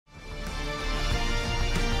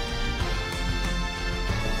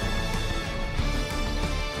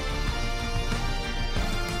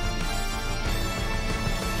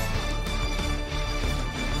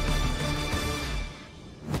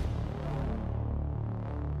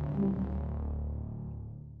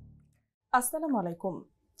আসসালামু আলাইকুম।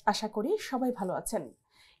 আশা করি সবাই ভালো আছেন।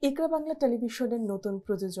 ইকরা বাংলা টেলিভিশনের নতুন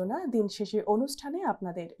প্রযোজনা দিন শেষে অনুষ্ঠানে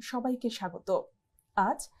আপনাদের সবাইকে স্বাগত।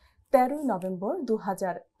 আজ ১৩ নভেম্বর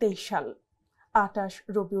 ২০২৩ সাল, ২৮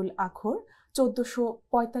 রবিউল আখর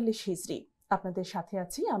 ১৪৪৫ হিজরি। আপনাদের সাথে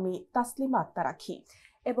আছি আমি তাসলিমা আক্তার আখি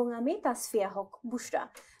এবং আমি তাসফিয়া হক বুশরা।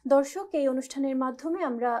 দর্শক, এই অনুষ্ঠানের মাধ্যমে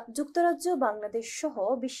আমরা যুক্তরাজ্য, বাংলাদেশ সহ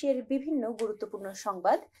বিশ্বের বিভিন্ন গুরুত্বপূর্ণ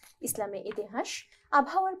সংবাদ, ইসলামী ইতিহাস,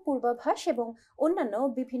 আবহাওয়ার পূর্বাভাস এবং অন্যান্য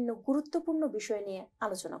বিভিন্ন গুরুত্বপূর্ণ বিষয় নিয়ে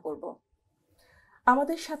আলোচনা করব।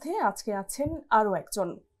 আমাদের সাথে আজকে আছেন আরও একজন।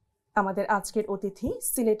 আমাদের আজকের অতিথি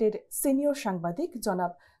সিলেটের সিনিয়র সাংবাদিক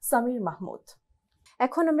জনাব সামির মাহমুদ।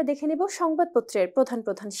 এখন আমরা দেখে নেব সংবাদপত্রের প্রধান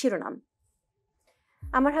প্রধান শিরোনাম।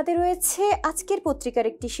 আমার হাতে রয়েছে আজকের পত্রিকার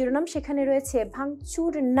একটি শিরোনাম, সেখানে রয়েছে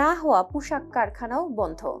ভাঙচুর না হওয়া পোশাক কারখানাও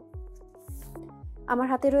বন্ধ। আমার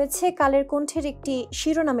হাতে রয়েছে কালের কণ্ঠের একটি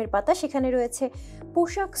শিরোনামের পাতা, সেখানে রয়েছে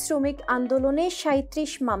পোশাক শ্রমিক আন্দোলনে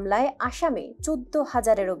 ৩৭ মামলায় আসামি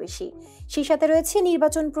 ১৪,০০০-এরও বেশি। সেই সাথে রয়েছে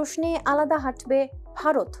নির্বাচন প্রশ্নে আলাদা হাঁটবে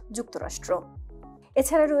ভারত যুক্তরাষ্ট্র।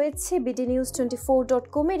 এছাড়া রয়েছে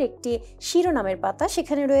bdnews24.com এর একটি শিরোনামের পাতা,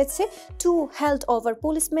 সেখানে রয়েছে 2 held over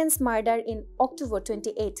policemen's murder in October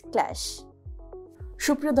 28 clash।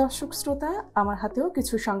 সুপ্রিয় দর্শক শ্রোতা, আমার হাতেও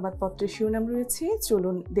কিছু সংবাদপত্রের শিরোনাম রয়েছে,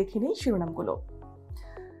 চলুন দেখে নেই শিরোনামগুলো।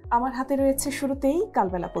 আমার হাতে রয়েছে শুরুতেই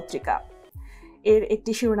কালবেলা পত্রিকা। এর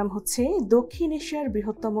একটি শিরোনাম হচ্ছে দক্ষিণ এশিয়ার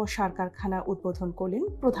বৃহত্তম সার কারখানা উদ্বোধন করলেন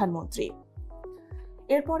প্রধানমন্ত্রী।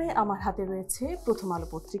 এরপরে আমার হাতে রয়েছে প্রথম আলো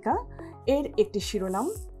পত্রিকা। এর একটি শিরোনাম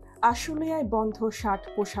আশুলিয়ায় বন্ধ ৬০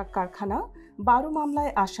 পোশাক কারখানা, ১২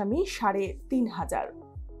 মামলায় আসামি ৩,৫০০।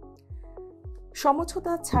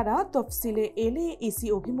 সমঝোতা ছাড়া তফসিলে এলে ইসি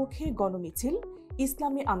অভিমুখে গণমিছিল,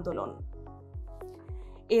 ইসলামী আন্দোলন।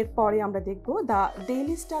 এরপরে আমরা দেখব দ্য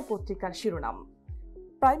ডেইলি স্টার পত্রিকার শিরোনাম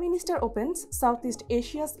prime minister opens south east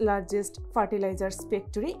Asia's largest fertilisers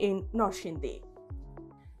factory in Narsingdi.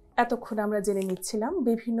 এতক্ষণ আমরা জেনে নিচ্ছিলাম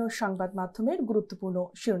বিভিন্ন সংবাদ মাধ্যমের গুরুত্বপূর্ণ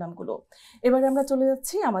শিরোনামগুলো। এবারে আমরা চলে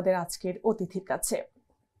যাচ্ছি আমাদের আজকের অতিথির কাছে,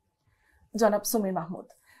 জনাব সমীর মাহমুদ।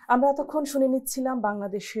 আমরা এতক্ষণ শুনে নিচ্ছিলাম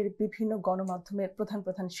বাংলাদেশের বিভিন্ন গণমাধ্যমের প্রধান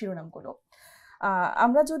প্রধান শিরোনামগুলো।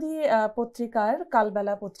 আমরা যদি পত্রিকার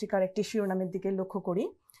কালবেলা পত্রিকার একটি শিরোনামের দিকে লক্ষ্য করি,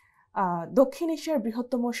 দক্ষিণ এশিয়ার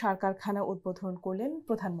বৃহত্তম সার কারখানা উদ্বোধন করলেন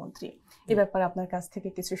প্রধানমন্ত্রী। এ ব্যাপারে আপনার কাছ থেকে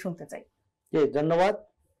কিছু শুনতে চাই। ধন্যবাদ।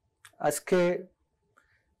 আজকে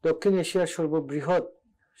দক্ষিণ এশিয়ার সর্ববৃহৎ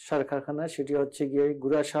সার কারখানা, সেটি হচ্ছে গিয়ে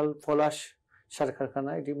গুড়াশাল পলাশ সার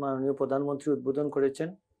কারখানা। এটি মাননীয় প্রধানমন্ত্রী উদ্বোধন করেছেন।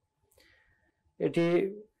 এটি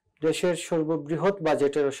দেশের সর্ববৃহৎ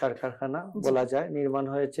বাজেটের সার কারখানা বলা যায়। নির্মাণ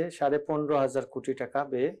হয়েছে ১৫,৫০০ কোটি টাকা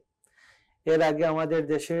ব্যয়ে। এর আগে আমাদের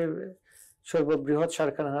দেশের সর্ববৃহৎ সার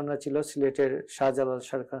কারখানা ছিল সিলেটের শাহজালাল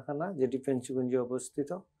সার কারখানা, যেটি পেঞ্চুগঞ্জে অবস্থিত।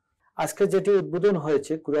 আজকে যেটি উদ্বোধন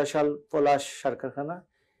হয়েছে গুড়াশাল পলাশ সার কারখানা,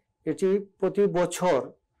 এটি প্রতি বছর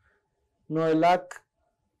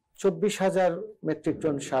 ৯,২৪,০০০ মেট্রিক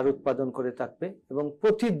টন সার উৎপাদন করে থাকবে এবং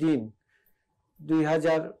প্রতিদিন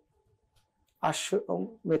 ২,৮০০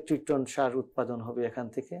 মেট্রিক টন সার উৎপাদন হবে এখান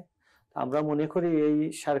থেকে। আমরা মনে করি এই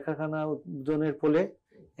সার কারখানা উদ্বোধনের ফলে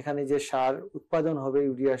এখানে যে সার উৎপাদন হবে,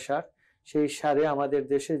 ইউরিয়া সার, সেই সারে আমাদের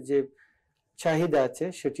দেশের যে চাহিদা আছে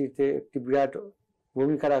সেটিতে একটি বিরাট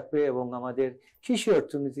ভূমিকা রাখবে এবং আমাদের কৃষি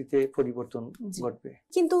অর্থনীতিতে পরিবর্তন ঘটবে।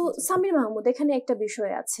 কিন্তু সামির মাহমুদ, এখানে একটা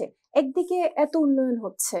বিষয় আছে। একদিকে এত উন্নয়ন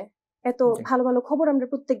হচ্ছে, এত ভালো ভালো খবর আমরা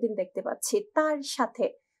প্রত্যেকদিন দেখতে পাচ্ছি, তার সাথে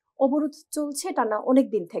অবরোধ চলছে টানা অনেক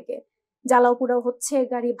দিন থেকে। জ্বালাও পোড়াও হচ্ছে,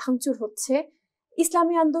 গাড়ি ভাঙচুর হচ্ছে,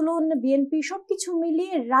 ইসলামী আন্দোলন, বিএনপি সবকিছু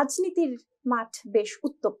মিলিয়ে রাজনীতির মাঠ বেশ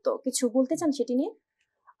উত্তপ্ত। কিছু বলতে চান সেটি নিয়ে?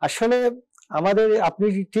 আসলে আমাদের, আপনি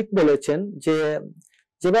ঠিক বলেছেন যে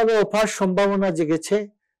যেভাবে অপার সম্ভাবনা জেগেছে,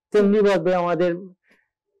 তেমনি ভাবে আমাদের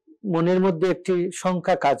মনের মধ্যে একটি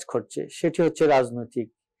শঙ্কা কাজ করছে, সেটি হচ্ছে রাজনৈতিক।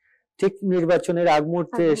 ঠিক নির্বাচনের আগ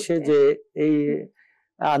মুহূর্তে এসে যে এই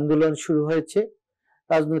আন্দোলন শুরু হয়েছে,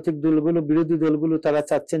 রাজনৈতিক দলগুলো, বিরোধী দলগুলো তারা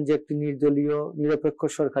চাচ্ছেন যে একটি নির্দলীয় নিরপেক্ষ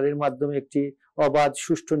সরকারের মাধ্যমে একটি অবাধ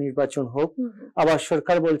সুষ্ঠু নির্বাচন হোক। আবার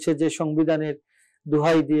সরকার বলছে যে সংবিধানের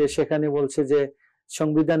দোহাই দিয়ে সেখানে বলছে যে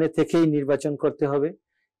সংবিধানে থেকেই নির্বাচন করতে হবে।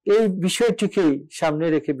 এই বিষয়টিকেই সামনে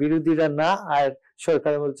রেখে বিরোধীরা না, আর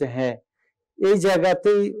সরকার বলছে হ্যাঁ। এই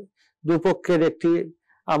জায়গাতেই দুপক্ষের একটি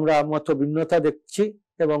আমরা মত ভিন্নতা দেখছি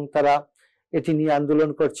এবং তারা এটি নিয়ে আন্দোলন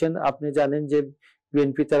করছেন। আপনি জানেন যে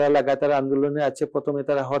বিএনপি তারা লাগাতার আন্দোলনে আছে। প্রথমে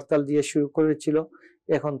তারা হরতাল দিয়ে শুরু করেছিল,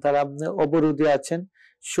 এখন তারা অবরোধে আছেন।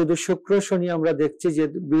 শুধু শুক্র শনি আমরা দেখছি যে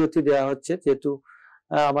বিরতি দেওয়া হচ্ছে, যেহেতু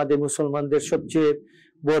আমাদের মুসলমানদের সবচেয়ে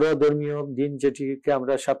বড় ধর্মীয় দিন, যেটিকে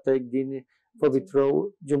আমরা সাপ্তাহিক দিন পবিত্র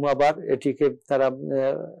জুমাবার, এটিকে তারা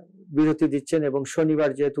বিরতি দিচ্ছেন এবং শনিবার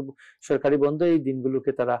যেহেতু সরকারি বন্ধ, এই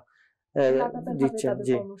দিনগুলোকে তারা দিচ্ছেন।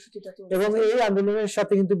 জি, এবং এই আন্দোলনের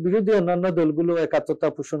সাথে কিন্তু বিরোধী অন্যান্য দলগুলো একাত্মতা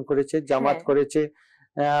পোষণ করেছে, জামাত করেছে,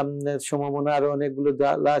 সমমনা আরো অনেকগুলো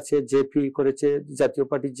দল আছে, জেপি করেছে, জাতীয়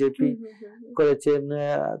পার্টি জেপি করেছে,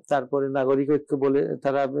 তারপরে নাগরিক ঐক্য বলে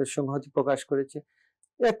তারা সংহতি প্রকাশ করেছে।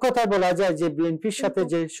 এক কথা বলা যায় যে বিএনপির সাথে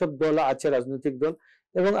যে সব দল আছে রাজনৈতিক দল,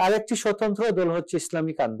 এবং আরেকটি স্বতন্ত্র দল হচ্ছে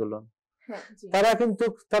ইসলামিক আন্দোলন,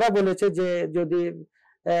 তারা বলেছে যে যদি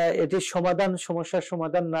এটির সমস্যার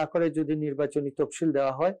সমাধান না করে যদি নির্বাচনী তফসিল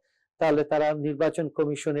দেওয়া হয়, তাহলে তারা নির্বাচন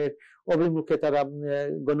কমিশনের অভিমুখে তারা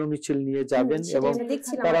গণমিছিল নিয়ে যাবেন। এবং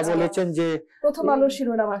তারা বলেছেন যে প্রথম আলোর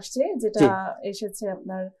শিরোনাম আসছে যেটা এসেছে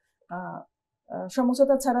আপনার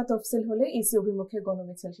সমঝোতা ছাড়া তফসিল হলে ইসি অভিমুখে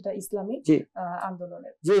গণমিছিল, সেটা ইসলামিক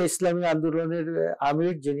আন্দোলনের যে ইসলামিক আন্দোলনের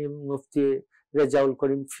আমির যিনি মুফতি রেজাউল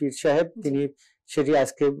করিম ফির সাহেব, তিনি সেটি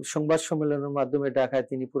আজকে সংবাদ সম্মেলনের মাধ্যমে ঢাকায়,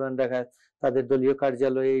 তিনি পুরান ঢাকায় তাদের দলীয়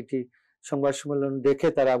কার্যালয়ে এটি সংবাদ সম্মেলন দেখে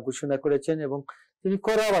তারা ঘোষণা করেছেন, এবং তিনি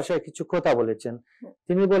কড়া ভাষায় কিছু কথা বলেছেন।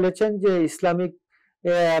 তিনি বলেছেন যে ইসলামিক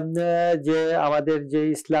যে আমাদের যে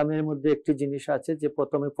ইসলামের মধ্যে একটি জিনিস আছে যে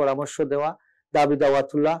প্রথমে পরামর্শ দেওয়া, দাবি দাওয়া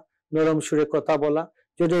তোলা, নরম সুরে কথা বলা,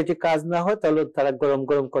 যদি এটি কাজ না হয় তাহলে তারা গরম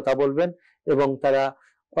গরম কথা বলবেন এবং তারা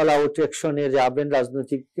অল আউট অ্যাকশনে যাবেন,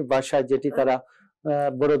 রাজনৈতিক ভাষায় যেটি তারা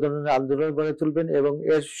বড় ধরনের আন্দোলন গড়ে তুলবেন, এবং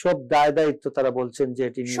এর সব দায় দায়িত্ব তারা বলছেন যে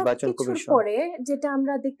এটি নির্বাচন কমিশন। পরে যেটা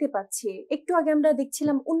আমরা দেখতে পাচ্ছি, একটু আগে আমরা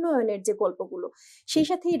দেখছিলাম উন্নয়নের যে গল্পগুলো, সেই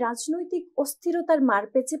সাথে রাজনৈতিক অস্থিরতার মার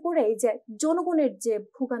পেঁচে পড়ে যে জনগণের যে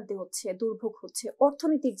ভোগান্তি হচ্ছে, দুর্ভোগ হচ্ছে,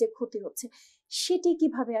 অর্থনৈতিক যে ক্ষতি হচ্ছে, সেটি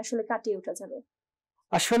কিভাবে আসলে কাটিয়ে ওঠা যাবে?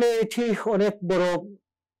 আসলে এটি অনেক বড়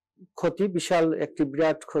ক্ষতি, বিশাল একটি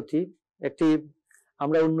বিরাট ক্ষতি।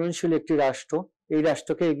 আমরা উন্নয়নশীল একটি রাষ্ট্র, এই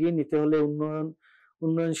রাষ্ট্রকে এগিয়ে নিতে হলে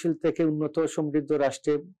উন্নয়নশীল থেকে উন্নত সমৃদ্ধ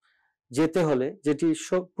রাষ্ট্রে যেতে হলে যেটি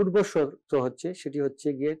পূর্ব শর্ত হচ্ছে সেটি হচ্ছে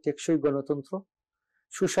গিয়ে টেকসই গণতন্ত্র,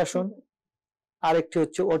 সুশাসন, আরেকটি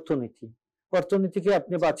হচ্ছে অর্থনীতিকে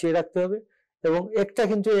আপনি বাঁচিয়ে রাখতে হবে। এবং একটা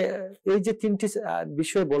কিন্তু এই যে তিনটি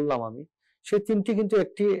বিষয় বললাম আমি, সেই তিনটি কিন্তু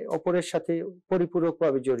একটি অপরের সাথে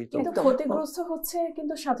পরিপূরকভাবে জড়িত। কিন্তু ক্ষতিগ্রস্ত হচ্ছে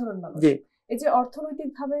কিন্তু সাধারণ মানুষ। এই যে অর্থনৈতিক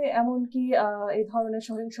ভাবে এমনকি এই ধরনের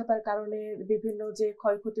সহিংসতার কারণে বিভিন্ন যে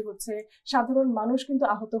ক্ষয়ক্ষতি হচ্ছে, সাধারণ মানুষ কিন্তু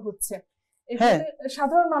আহত হচ্ছে।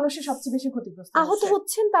 সাধারণ মানুষই সবচেয়ে বেশি ক্ষতিগ্রস্ত আহত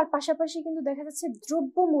হচ্ছেন, তার পাশাপাশি কিন্তু দেখা যাচ্ছে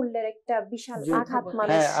দ্রব্য মূল্যের একটা বিশাল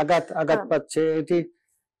আঘাত আঘাত পাচ্ছে। এটি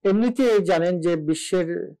এমনিতেই জানেন যে বিশ্বের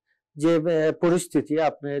যে পরিস্থিতি,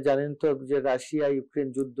 আপনি জানেন তো যে রাশিয়া ইউক্রেন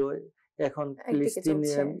যুদ্ধ, এখন ফিলিস্তিন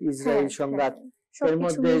ইসরায়েল সংঘাত, এর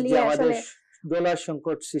মধ্যে যে আমাদের ডলার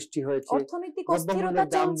সংকট সৃষ্টি হয়েছে, অর্থনৈতিক অস্থিরতা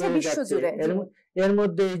চলছে বিশ্বজুড়ে, এর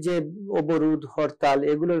মধ্যে যে অবরোধ, হরতাল,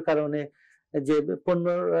 এগুলোর কারণে যে পণ্য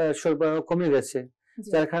সরবরাহ কমে গেছে,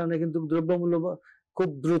 যার কারণে কিন্তু দ্রব্যমূল্য খুব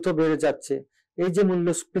দ্রুত বেড়ে যাচ্ছে। এই যে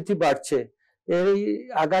মূল্যস্ফীতি বাড়ছে, এই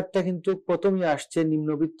আঘাতটা কিন্তু প্রথমে আসছে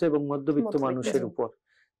নিম্নবিত্ত এবং মধ্যবিত্ত মানুষের উপর,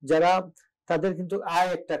 যারা তাদের কিন্তু আয়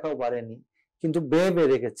 1 টাকাও বাড়েনি, কিন্তু ব্যয়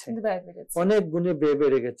বেড়ে গেছে, অনেক গুণে ব্যয়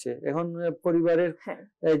বেড়ে গেছে। এখন পরিবারের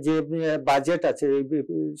যে বাজেট আছে,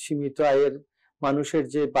 সীমিত আয়ের মানুষের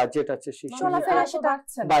যে বাজেট আছে, সেই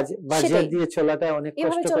বাজেট দিয়ে চলাটা অনেক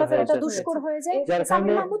কষ্টকর হয়ে যায়। যার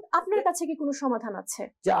কারণে আপনার কাছে কি কোনো সমাধান আছে?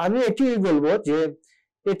 যে আমি এটি বলবো যে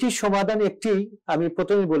এটির সমাধান আমি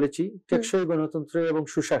প্রথমে বলেছি, টেকসই গণতন্ত্র এবং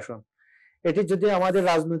সুশাসন। এটি যদি আমাদের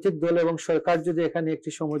রাজনৈতিক দল এবং সরকার যদি এখানে একটি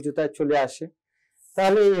সমঝোতায় চলে আসে,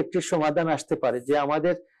 তাহলে একটি সমাধান আসতে পারে যে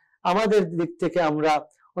আমাদের দিক থেকে আমরা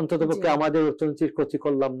অন্ততপক্ষে আমাদের অর্থনীতির ক্ষতি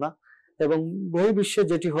করলাম না, এবং বহির্বিশ্বে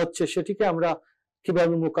যেটি হচ্ছে সেটিকে আমরা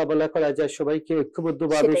কিভাবে মোকাবেলা করা যায়, সবাইকে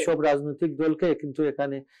ঐক্যবদ্ধভাবে, সব রাজনৈতিক দলকে কিন্তু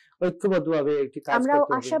এখানে ঐক্যবদ্ধভাবে একটি কাজ করতে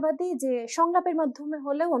হবে। আমরা আশাবাদী যে সংলাপের মাধ্যমে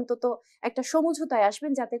হলেও অন্তত একটা সমঝোতায়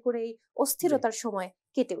আসবেন, যাতে করে এই অস্থিরতার সময়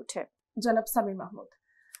কেটে ওঠে। জনাব সামির মাহমুদ,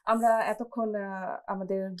 আমরা এতক্ষণ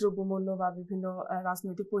আমাদের দ্রব্যমূল্য বা বিভিন্ন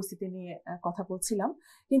রাজনৈতিক পরিস্থিতি নিয়ে কথা বলছিলাম,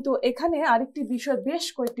 কিন্তু এখানে আরেকটি বিষয় বেশ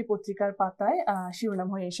কয়েকটি পত্রিকার পাতায় শিরোনাম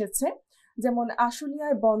হয়ে এসেছে, যেমন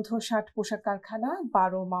আশুলিয়ায় বন্ধ 60 পোশাক কারখানা,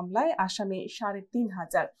 12 মামলায় আসামি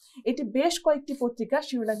 3500। এটি বেশ কয়েকটি পত্রিকা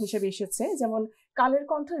শিরোনাম হিসেবে এসেছে। যেমন কালের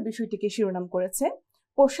কণ্ঠ এই বিষয়টিকে শিরোনাম করেছে,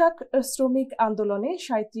 পোশাক শ্রমিক আন্দোলনে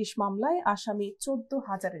 37 মামলায় আসামি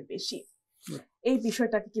 14,000-এর বেশি। এই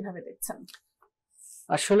বিষয়টাকে কিভাবে দেখছেন?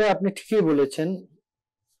 আসলে আপনি ঠিকই বলেছেন,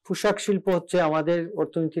 পোশাক শিল্প হচ্ছে আমাদের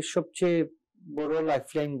অর্থনীতির সবচেয়ে বড়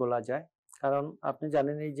লাইফলাইন বলা যায়। কারণ আপনি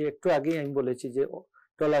জানেন, এই যে একটু আগে আমি বলেছি যে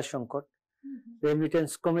ডলার সংকট,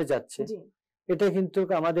 রেমিটেন্স কমে যাচ্ছে, এটা কিন্তু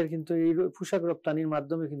আমাদের কিন্তু এই পোশাক রপ্তানির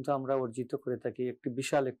মাধ্যমে কিন্তু আমরা অর্জিত করে থাকি একটি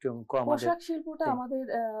বিশাল একটি অঙ্ক। পোশাক শিল্পটা আমাদের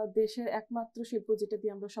দেশের একমাত্র শিল্প যেটা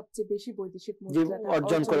দিয়ে আমরা সবচেয়ে বেশি বৈদেশিক মুদ্রা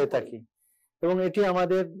অর্জন করে থাকি, এবং এটি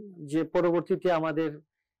আমাদের যে পরবর্তীতে আমাদের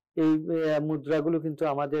এই মুদ্রাগুলো কিন্তু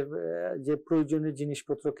আমাদের যে প্রয়োজনীয়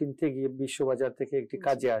জিনিসপত্র কিনতে গিয়ে বিশ্ববাজার থেকে একটি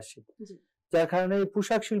কাজে আসে। যার কারণে এই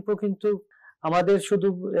পোশাক শিল্প কিন্তু আমাদের শুধু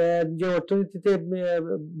যে অর্থনীতিতে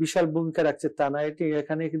বিশাল ভূমিকা রাখছে তা না, এটি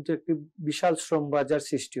এখানে কিন্তু একটি বিশাল শ্রম বাজার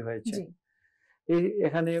সৃষ্টি হয়েছে। এই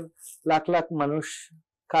এখানে লাখ লাখ মানুষ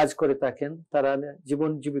কাজ করে থাকেন, তারা জীবন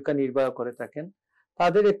জীবিকা নির্বাহ করে থাকেন।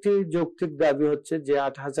 তাদের একটি যৌক্তিক দাবি হচ্ছে যে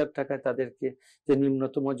 ৮,০০০ টাকায় তাদেরকে যে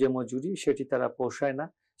নিম্নতম যে মজুরি সেটি তারা পোষায় না,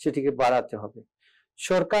 সেটিকে বাড়াতে হবে।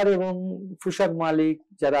 সরকার এবং পোশাক মালিক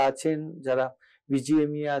যারা আছেন, যারা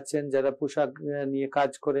বিজিএমই আছেন, যারা পোশাক নিয়ে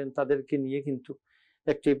কাজ করেন, তাদেরকে নিয়ে কিন্তু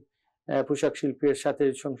একটি পোশাক শিল্পের সাথে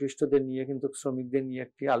সংশ্লিষ্টদের নিয়ে কিন্তু শ্রমিকদের নিয়ে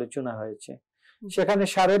একটি আলোচনা হয়েছে। সেখানে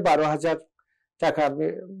 ১২,৫০০ টাকা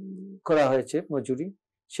করা হয়েছে মজুরি।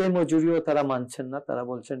 সেই মজুরিও তারা মানছেন না, তারা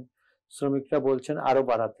বলছেন, শ্রমিকরা বলছেন আরো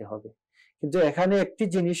বাড়াতে হবে। কিন্তু এখানে একটি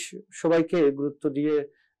জিনিস সবাইকে গুরুত্ব দিয়ে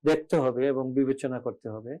দেখতে হবে এবং বিবেচনা করতে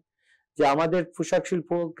হবে যে আমাদের পোশাক শিল্প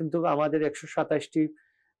কিন্তু আমাদের ১২৭টি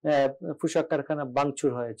পোশাক কারখানা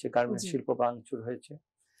ভাঙচুর হয়েছে, গার্মেন্টস শিল্প ভাঙচুর হয়েছে,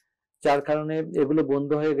 যার কারণে এগুলো বন্ধ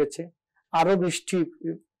হয়ে গেছে। আরো ২০টি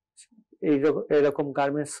এরকম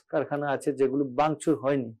গার্মেন্টস কারখানা আছে যেগুলো ভাঙচুর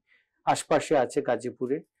হয়নি, আশপাশে আছে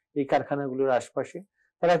গাজীপুরে, এই কারখানাগুলোর আশপাশে।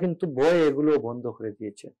 তারা কিন্তু ভয়ে এগুলো বন্ধ করে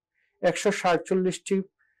দিয়েছে। ১৪৭টি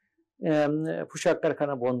পোশাক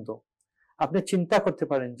কারখানা বন্ধ। আপনি চিন্তা করতে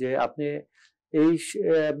পারেন যে আপনি এই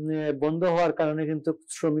বন্ধ হওয়ার কারণে কিন্তু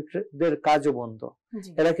শ্রমিকদের কাজও বন্ধ।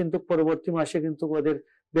 এরা কিন্তু পরবর্তী মাসে কিন্তু ওদের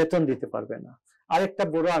বেতন দিতে পারবে না। আরেকটা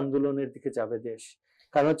বড় আন্দোলনের দিকে যাবে দেশ,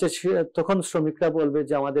 কারণ হচ্ছে তখন শ্রমিকরা বলবে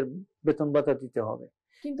যে আমাদের বেতন ভাতা দিতে হবে।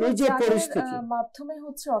 কিন্তু এই যে পরিস্থিতি মাধ্যমে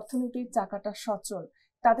হচ্ছে অর্থনীতির চাকাটা সচল,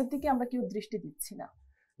 তাদের দিকে আমরা কেউ দৃষ্টি দিচ্ছি না।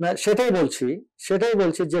 না, সেটাই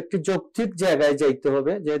বলছি যে একটি যৌক্তিক জায়গায় যাইতে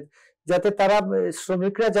হবে, যে যাতে তারা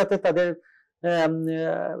শ্রমিকরা যাতে তাদের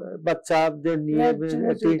বাচ্চাদের নিয়ে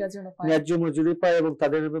একটি ন্যায্য মজুরি পায় এবং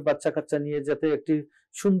তাদের বাচ্চা কাচ্চা নিয়ে যাতে একটি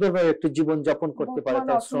সুন্দরভাবে একটি জীবন যাপন করতে পারে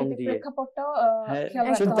তার শ্রম দিয়ে,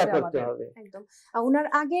 চিন্তা করতে হবে। একদম। ওনার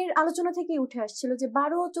আগের আলোচনা থেকে উঠে আসছিল যে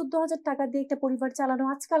 ১২-১৪,০০০ টাকা দিয়ে একটা পরিবার চালানো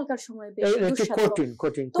আজকালকার সময়ে বেশ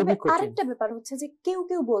কঠিন। তবে আরেকটা ব্যাপার হচ্ছে যে কেউ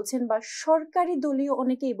কেউ বলছেন বা সরকারি দলীয়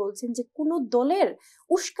অনেকেই বলছেন যে কোন দলের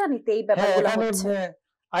উস্কানিতে এই ব্যাপারগুলো হচ্ছে।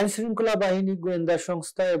 আইন শৃঙ্খলা বাহিনী, গোয়েন্দা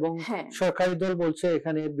সংস্থা এবং সরকারি দল বলছে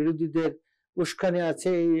এখানে বিরোধীদের উস্কানি আছে।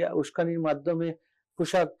 এই উস্কানির মাধ্যমে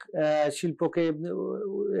পোশাক শিল্পকে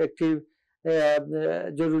একটি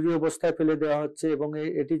জরুরি অবস্থায় ফেলে দেওয়া হচ্ছে এবং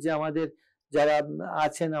এটি যে আমাদের যারা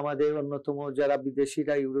আছেন, আমাদের অন্যতম যারা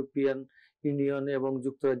বিদেশিরা, ইউরোপিয়ান ইউনিয়ন এবং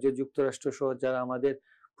যুক্তরাষ্ট্র সহ যারা আমাদের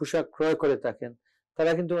পোশাক ক্রয় করে থাকেন,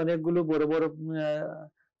 তারা কিন্তু অনেকগুলো বড় বড়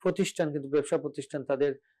প্রতিষ্ঠান, কিন্তু ব্যবসা প্রতিষ্ঠান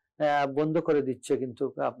তাদের বন্ধ করে দিচ্ছে কিন্তু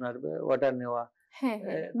আপনার অর্ডার নেওয়া।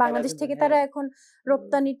 বাংলাদেশ থেকে তারা এখন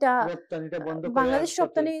রপ্তানিটা বন্ধ করে, বাংলাদেশ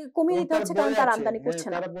রপ্তানি কমিয়ে দিতে হচ্ছে কারণ তারা আমদানি করছে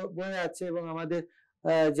না, তারা বয়ে আছে। এবং আমাদের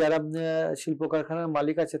যারা শিল্প কারখানার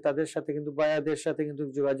মালিক আছে তাদের সাথে কিন্তু বায়ারদের সাথে কিন্তু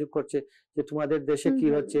যোগাযোগ করছে যে তোমাদের দেশে কি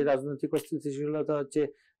হচ্ছে, রাজনৈতিক অস্থিতিশীলতা হচ্ছে,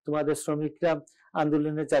 তোমাদের শ্রমিকরা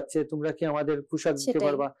আন্দোলনে যাচ্ছে, তোমরা কি আমাদের পোশাক দিতে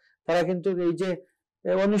পারবা। তারা কিন্তু এই যে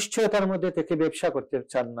অনিশ্চয়তার মধ্যে থেকে ব্যবসা করতে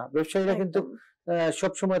চান না। ব্যবসায়ীরা কিন্তু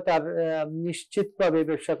সবসময় তার নিশ্চিতভাবে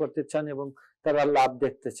ব্যবসা করতে চান এবং তারা লাভ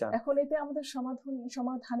দেখতে চান। এখন এতে আমাদের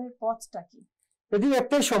সমাধানের পথটা কি? এটি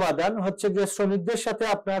একটাই সমাধান হচ্ছে যে শ্রমিকদের সাথে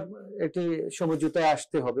আপনার একটি সমঝোতায়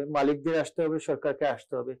আসতে হবে, মালিকদের আসতে হবে, সরকারকে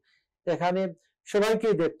আসতে হবে। এখানে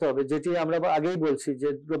সবাইকেই দেখতে হবে, যেটি আমরা আগেই বলছি যে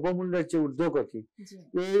দ্রব্যমূল্যের যে ঊর্ধ্বগতি,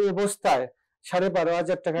 এই অবস্থায়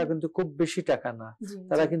 ১২,৫০০ টাকা কিন্তু খুব বেশি টাকা না।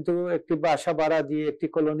 তারা কিন্তু একটি বাসা ভাড়া দিয়ে একটি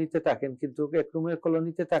কলোনিতে থাকেন, কিন্তু এক রুমের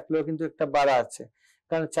কলোনিতে থাকলেও কিন্তু একটা ভাড়া আছে,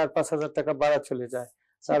 কারণ ৪-৫ হাজার টাকা ভাড়া চলে যায়।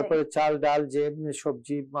 তারপরে চাল ডাল, যে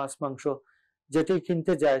সবজি মাছ মাংস যেটি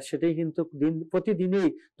কিনতে যায় সেটাই কিন্তু প্রতিদিনই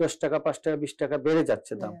 ১০ টাকা ৫ টাকা ২০ টাকা বেড়ে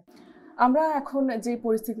যাচ্ছে দাম। আমরা এখন যে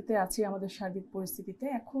পরিস্থিতিতে আছি, আমাদের সার্বিক পরিস্থিতিতে,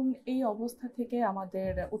 এখন এই অবস্থা থেকে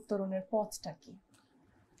আমাদের উত্তরণের পথটা কি?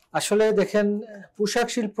 আসলে দেখেন, পোশাক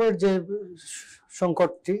শিল্পের যে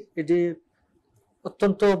সংকটটি, এটি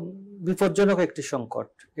অত্যন্ত বিপজ্জনক একটি সংকট।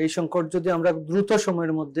 এই সংকট যদি আমরা দ্রুত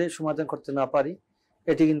সময়ের মধ্যে সমাধান করতে না পারি,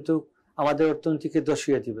 এটি কিন্তু আমাদের অর্থনীতিকে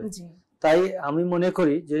ধসিয়ে দিবে। তাই আমি মনে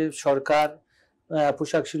করি যে সরকার,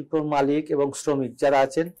 পোশাক শিল্প মালিক এবং শ্রমিক যারা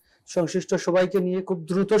আছেন, সংশ্লিষ্ট সবাইকে নিয়ে খুব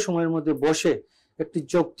দ্রুত সময়ের মধ্যে বসে একটি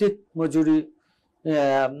যৌক্তিক মজুরি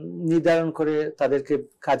নির্ধারণ করে তাদেরকে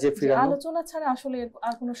কাজে ফেরানো। আলোচনা ছাড়া আসলে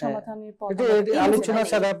আর কোনো সমাধানের পথ, আলোচনা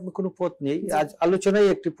ছাড়া কোনো পথ নেই। আজ আলোচনাই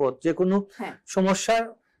একটি পথ। যে কোনো সমস্যার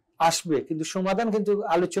আসবে কিন্তু সমাধান কিন্তু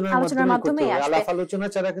আলোচনার মাধ্যমে করতে হবে। আলাপ আলোচনা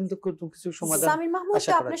ছাড়া কিন্তু কিছু সমাধান আশা করা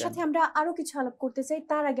যায় না। আপনার সাথে আমরা আরো কিছু আলাপ করতে চাই,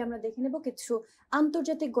 তার আগে আমরা দেখে নেব কিছু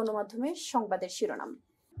আন্তর্জাতিক গণমাধ্যমের সংবাদের শিরোনাম।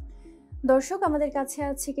 দর্শক, আমাদের কাছে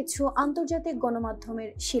আছে কিছু আন্তর্জাতিক গণমাধ্যমের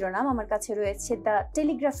শিরোনাম। আমার কাছে রয়েছে দ্য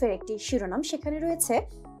টেলিগ্রাফের একটি শিরোনাম, সেখানে রয়েছে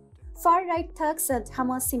fur right Thugs and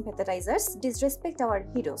Hamas সিম্প্যাথাইজার্স disrespect hour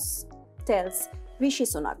heroes tales Rishi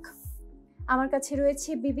Sunak. আমার কাছে রয়েছে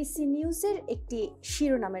বিবিসি নিউজের একটি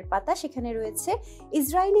শিরোনামের পাতা, সেখানে রয়েছে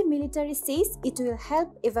Israeli military says it will help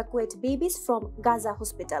এভাকুয়েট babies from Gaza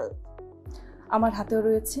hospital. আমার হাতেও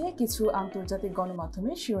রয়েছে কিছু আন্তর্জাতিক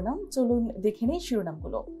গণমাধ্যমের শিরোনাম, চলুন দেখে নেই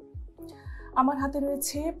শিরোনামগুলো। আমার হাতে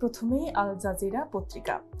রয়েছে প্রথমেই আল জাজিরা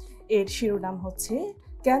পত্রিকা। এর শিরোনাম হচ্ছে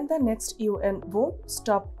can the next UN vote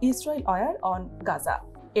stop Israel war on Gaza.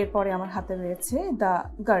 এরপরে আমার হাতে রয়েছে the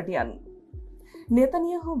guardian.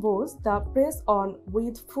 Netanyahu bows the press on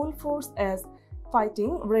with full force as fighting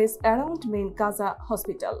race around main Gaza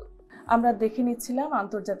hospital. আমরা দেখে নিচ্ছিলাম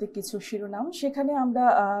আন্তর্জাতিক কিছু শিরোনাম, সেখানে আমরা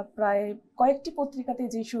প্রায় কয়েকটি পত্রিকাতে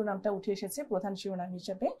যে শিরোনামটা উঠে এসেছে প্রধান শিরোনাম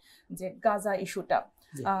হিসেবে, যে গাজা ইস্যুটা।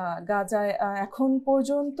 গাজায় এখন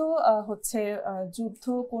পর্যন্ত হচ্ছে যুদ্ধ,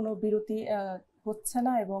 কোনো বিরতি হচ্ছে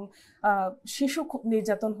না এবং শিশু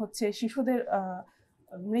নির্যাতন হচ্ছে, শিশুদের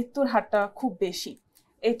মৃত্যুর হারটা খুব বেশি।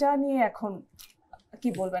 এটা নিয়ে এখন কি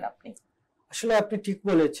বলবেন আপনি? আসলে আপনি ঠিক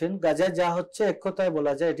বলেছেন, গাজায় যা হচ্ছে এক কথায়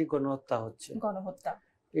বলা যায় এটি গণহত্যা হচ্ছে। গণহত্যা,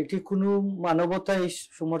 এটি কোনো মানবতাই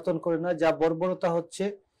সমর্থন করে না। যা বর্বরতা হচ্ছে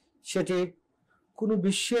সেটি কোনো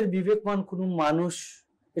বিশ্বের বিবেকমান কোনো মানুষ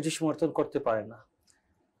এটি সমর্থন করতে পারে না।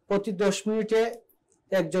 প্রতি 10 মিনিটে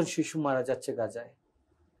একজন শিশু মারা যাচ্ছে গাজায়।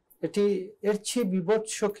 এটি এর চেয়ে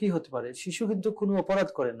বিভৎস কি হতে পারে? শিশু কিন্তু কোনো অপরাধ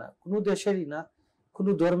করে না, কোনো দেশেরই না,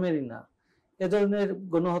 কোনো ধর্মেরই না। এ ধরনের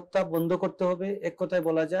গণহত্যা বন্ধ করতে হবে, এক কথায়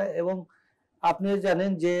বলা যায়। এবং আপনি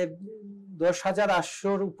জানেন যে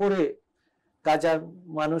 10,800-র উপরে গাজার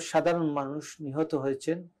মানুষ, সাধারণ মানুষ নিহত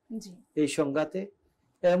হয়েছেন এই সংঘাতে।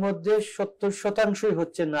 এর মধ্যে 70%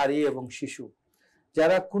 হচ্ছে নারী এবং শিশু,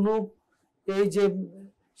 যারা কোনো এই যে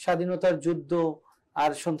স্বাধীনতার যুদ্ধ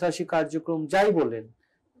আর সন্ত্রাসী কার্যক্রম যাই বলেন,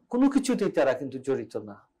 কোনো কিছুতেই তারা কিন্তু জড়িত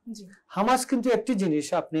না। হামাস কিন্তু একটি জিনিস,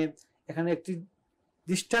 আপনি এখানে একটি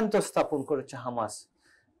দৃষ্টান্ত স্থাপন করেছে হামাস,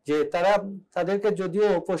 যে তাদেরকে যদিও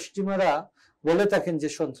পশ্চিমারা বলে থাকেন যে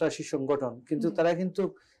সন্ত্রাসী সংগঠন, কিন্তু তারা কিন্তু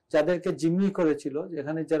যাদেরকে জিম্মি করেছিল,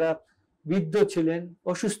 এখানে যারা বৃদ্ধ ছিলেন,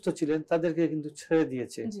 অসুস্থ ছিলেন, তাদেরকে কিন্তু ছেড়ে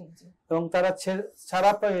দিয়েছে। এবং তারা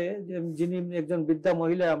ছাড়া পেয়ে, যিনি একজন বৃদ্ধা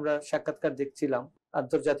মহিলা আমরা সাক্ষাৎকার দেখছিলাম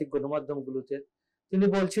আন্তর্জাতিক গণমাধ্যমগুলোতে, তিনি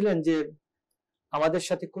বলছিলেন যে আমাদের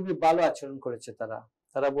সাথে খুবই ভালো আচরণ করেছে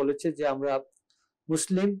তারা বলেছে যে আমরা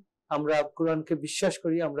মুসলিম, আমরা কোরআনকে বিশ্বাস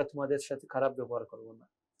করি, আমরা তোমাদের সাথে খারাপ ব্যবহার করব না।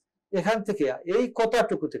 এখান থেকে, এই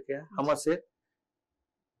কথাটুকু থেকে হামাসের,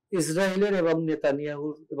 ইসরায়েলের এবং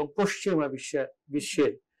নেতানিয়াহুর এবং পশ্চিমা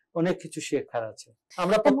বিশ্বের অনেক কিছু শেখার আছে।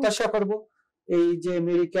 আমরা প্রত্যাশা করব এই যে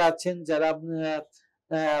আমেরিকা আছেন, যারা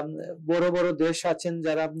বড় বড় দেশ আছেন,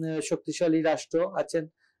 যারা শক্তিশালী রাষ্ট্র আছেন,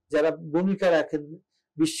 যারা ভূমিকা রাখেন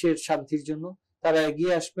বিশ্বের শান্তির জন্য, তারা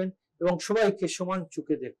এগিয়ে আসবেন এবং সবাইকে সমান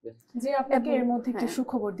চোখে দেখবেন। যে আপনাকে এর মধ্যে একটি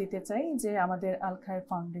সুখবর দিতে চাই যে আমাদের আল খায়ের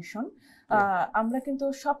ফাউন্ডেশন, আমরা কিন্তু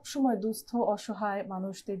সব সময় দুস্থ অসহায়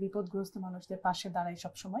মানুষদের, বিপদগ্রস্ত মানুষদের পাশে দাঁড়াই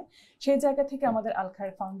সব সময়। সেই জায়গা থেকে আমাদের আল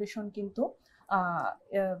খায়ের ফাউন্ডেশন কিন্তু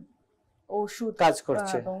ওষুধ কাজ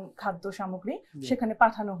করছে এবং খাদ্য সামগ্রী সেখানে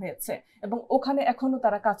পাঠানো হয়েছে এবং ওখানে এখনো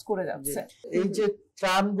তারা কাজ করে যাচ্ছে। এই যে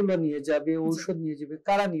ত্রাণগুলো নিয়ে যাবে, ঔষধ নিয়ে যাবে,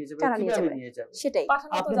 কারা নিয়ে যাবে, কিভাবে নিয়ে যাবে, সেটাই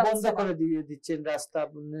আপনি বন্ধ করে দিয়ে দিচ্ছেন, রাস্তা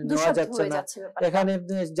নেওয়া যাচ্ছে না। এখানে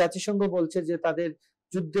জাতিসংঘ বলছে যে তাদের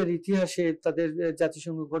যুদ্ধের ইতিহাসে, তাদের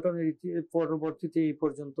জাতিসংঘ গঠনের পরবর্তীতে এই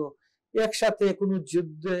পর্যন্ত একসাথে কোনো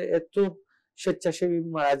যুদ্ধে এত স্বেচ্ছাসেবী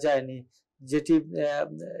মারা যায়নি, যেটি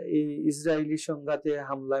এই ইসরায়েলি সংঘাতে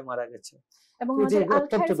হামলায় মারা গেছে। এবং আমাদের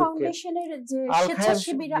আল-খায়ের ফাউন্ডেশনের যে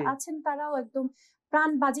স্বেচ্ছাসেবীরা আছেন, তারাও একদম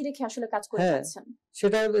প্রাণ বাজি রেখে আসলে কাজ করে যাচ্ছেন।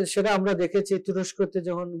 সেটা আমরা দেখেছি তুরস্কতে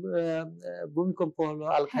যখন ভূমিকম্প হলো,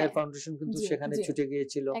 আল-খায়ের ফাউন্ডেশন কিন্তু সেখানে ছুটে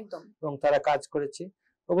গিয়েছিল এবং তারা কাজ করেছে।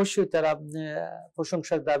 অবশ্যই তারা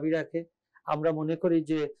প্রশংসার দাবি রাখে। আমরা মনে করি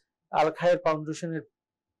যে আল-খায়ের ফাউন্ডেশনের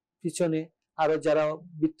পিছনে আরো যারা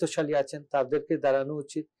বিত্তশালী আছেন তাদেরকে দাঁড়ানো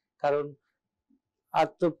উচিত, কারণ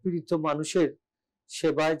আত্মপীড়িত মানুষের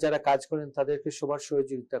সেবায় যারা কাজ করেন তাদেরকে সবার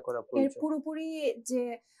সহযোগিতা করা প্রয়োজন। পুরোপুরি যে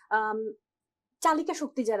চালিকা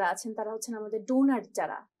শক্তি যারা আছেন, তারা হচ্ছেন আমাদের ডোনার,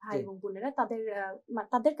 যারা ভাই এবং বোনেরা,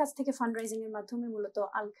 তাদের কাছ থেকে ফান্ডরাইজিং এর মাধ্যমে মূলত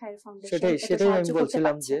আল-খায়ের ফাউন্ডেশন সেটাই আমি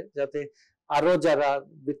বলছিলাম, যে যাতে আরো যারা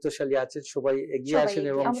বিত্তশালী আছেন সবাই এগিয়ে আসেন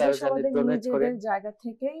এবং তারা যাতে ডোনেট করেন। জায়গা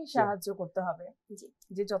থেকেই সাহায্য করতে হবে,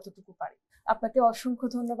 যে যতটুকু পারি। আপনাকে অসংখ্য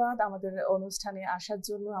ধন্যবাদ আমাদের অনুষ্ঠানে আসার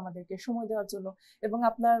জন্য, আমাদেরকে সময় দেওয়ার জন্য, এবং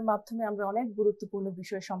আপনার মাধ্যমে আমরা অনেক গুরুত্বপূর্ণ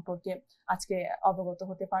বিষয় সম্পর্কে আজকে অবগত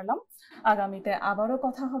হতে পারলাম। আগামীতে আবারও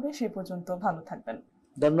কথা হবে, সে পর্যন্ত ভালো থাকবেন।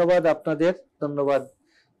 ধন্যবাদ আপনাদের, ধন্যবাদ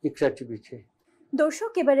ইকরা টিভিকে।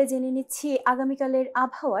 দর্শক, এবারে জেনে নিচ্ছি আগামীকালের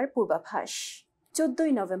আবহাওয়ার পূর্বাভাস।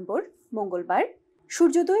 14ই নভেম্বর মঙ্গলবার,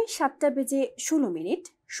 সূর্যোদয় 7:16,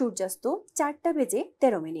 সূর্যাস্ত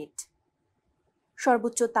 4:13।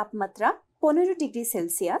 সর্বোচ্চ তাপমাত্রা 15 ডিগ্রি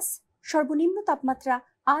সেলসিয়াস, সর্বনিম্ন তাপমাত্রা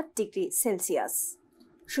 8 ডিগ্রি সেলসিয়াস।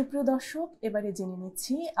 সুপ্রিয় দর্শক, এবারে জেনে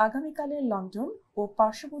নিচ্ছি আগামীকালের লন্ডন ও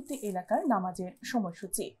পার্শ্ববর্তী এলাকার নামাজের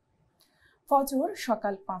সময়সূচি। ফজর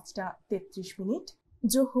সকাল 5:33,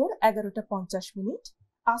 জোহর 11:50,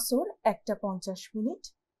 আসর 1:50,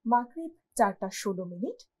 মাগরিব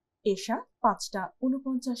 4:16, এশা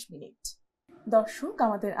 5:49। দর্শক,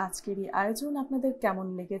 আমাদের আজকের এই আয়োজন আপনাদের কেমন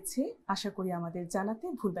লেগেছে আশা করি আমাদের জানাতে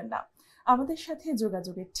ভুলবেন না। আমাদের সাথে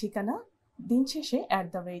যোগাযোগের ঠিকানা দিনশেষে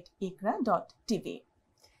 @iqra.tv।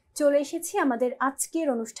 চলে এসেছি আমাদের আজকের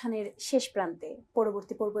অনুষ্ঠানের শেষ প্রান্তে।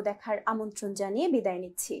 পরবর্তী পর্ব দেখার আমন্ত্রণ জানিয়ে বিদায়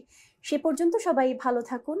নিচ্ছি। সে পর্যন্ত সবাই ভালো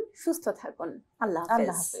থাকুন, সুস্থ থাকুন। আল্লাহ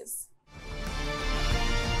হাফেজ।